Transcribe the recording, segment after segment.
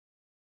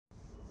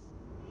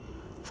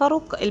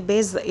Farouk El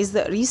Baz is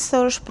the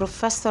research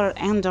professor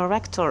and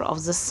director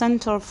of the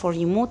Center for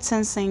Remote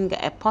Sensing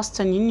at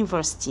Boston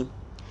University.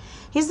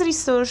 His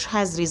research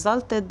has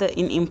resulted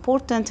in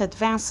important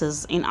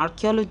advances in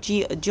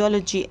archaeology,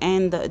 geology,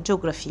 and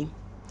geography.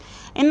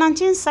 In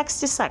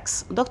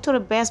 1966, Dr.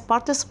 Baz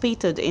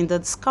participated in the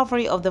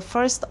discovery of the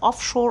first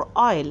offshore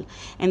oil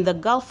in the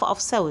Gulf of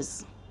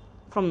Suez.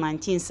 From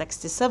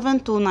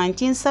 1967 to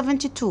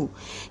 1972,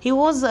 he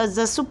was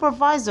the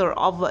supervisor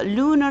of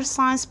lunar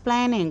science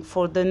planning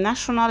for the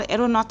National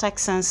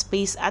Aeronautics and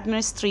Space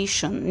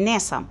Administration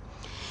 (NASA)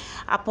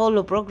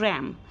 Apollo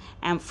program,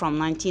 and from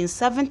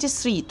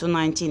 1973 to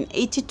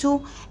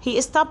 1982, he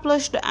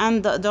established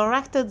and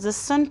directed the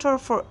Center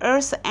for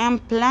Earth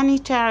and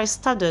Planetary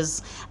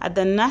Studies at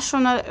the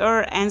National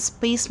Air and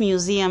Space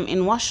Museum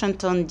in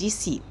Washington,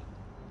 D.C.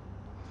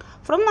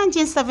 From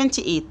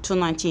 1978 to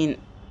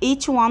 1981,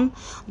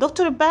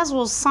 Dr. Baz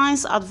was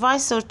science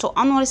advisor to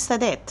Anwar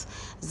Sadat,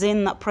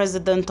 then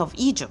President of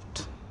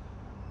Egypt.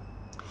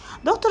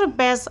 Dr.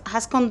 Baz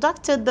has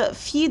conducted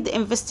field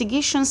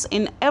investigations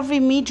in every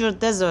major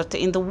desert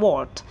in the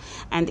world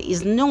and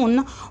is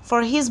known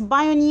for his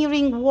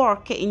pioneering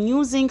work in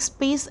using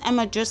space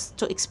images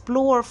to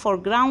explore for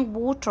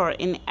groundwater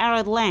in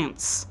arid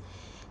lands.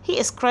 He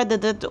is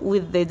credited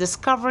with the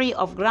discovery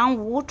of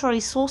groundwater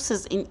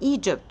resources in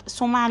Egypt,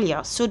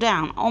 Somalia,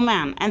 Sudan,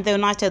 Oman, and the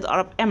United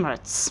Arab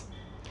Emirates.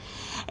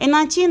 In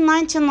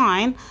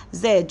 1999,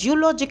 the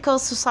Geological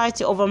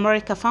Society of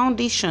America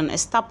Foundation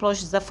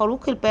established the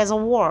Farouk El Baz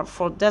Award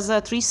for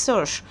Desert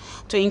Research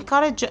to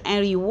encourage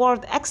and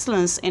reward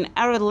excellence in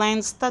arid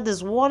land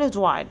studies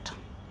worldwide.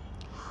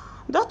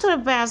 Dr.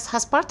 Baz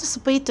has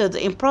participated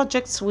in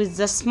projects with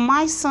the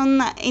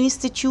Smithsonian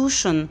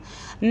Institution,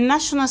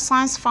 National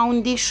Science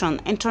Foundation,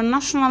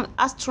 International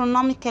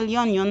Astronomical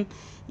Union,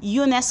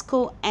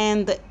 UNESCO,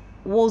 and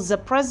was the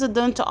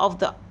president of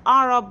the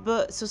Arab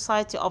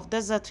Society of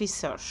Desert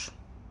Research.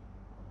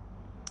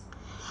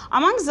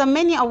 Among the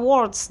many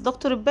awards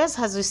Dr. Baz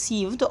has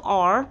received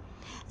are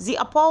the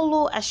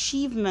Apollo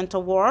Achievement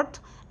Award,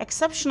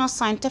 Exceptional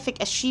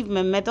Scientific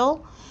Achievement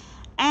Medal,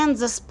 and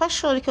the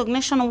Special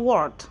Recognition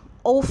Award,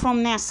 all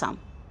from NASA,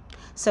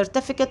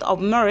 Certificate of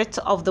Merit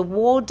of the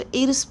World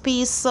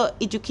Aerospace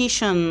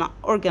Education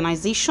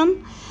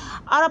Organization,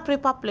 Arab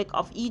Republic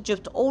of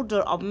Egypt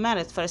Order of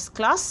Merit First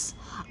Class,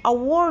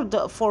 Award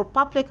for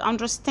Public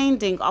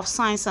Understanding of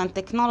Science and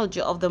Technology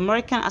of the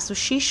American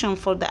Association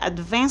for the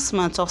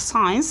Advancement of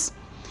Science,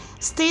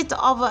 State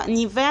of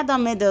Nevada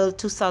Medal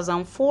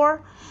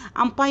 2004,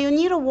 and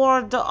Pioneer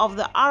Award of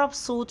the Arab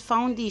Saud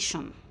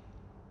Foundation.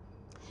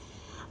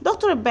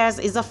 Dr. Baz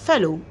is a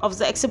fellow of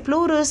the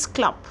Explorers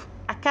Club,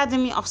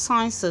 Academy of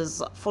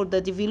Sciences for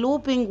the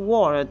Developing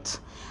World,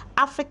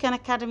 African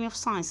Academy of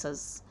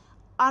Sciences,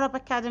 Arab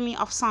Academy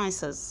of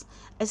Sciences,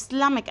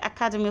 Islamic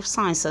Academy of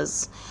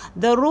Sciences,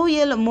 the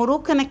Royal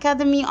Moroccan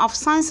Academy of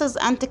Sciences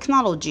and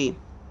Technology,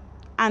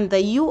 and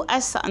the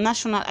U.S.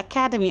 National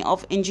Academy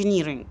of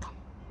Engineering.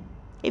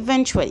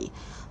 Eventually,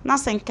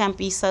 nothing can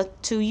be said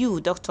to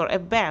you, Dr.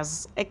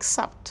 Baz,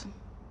 except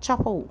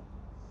chapeau.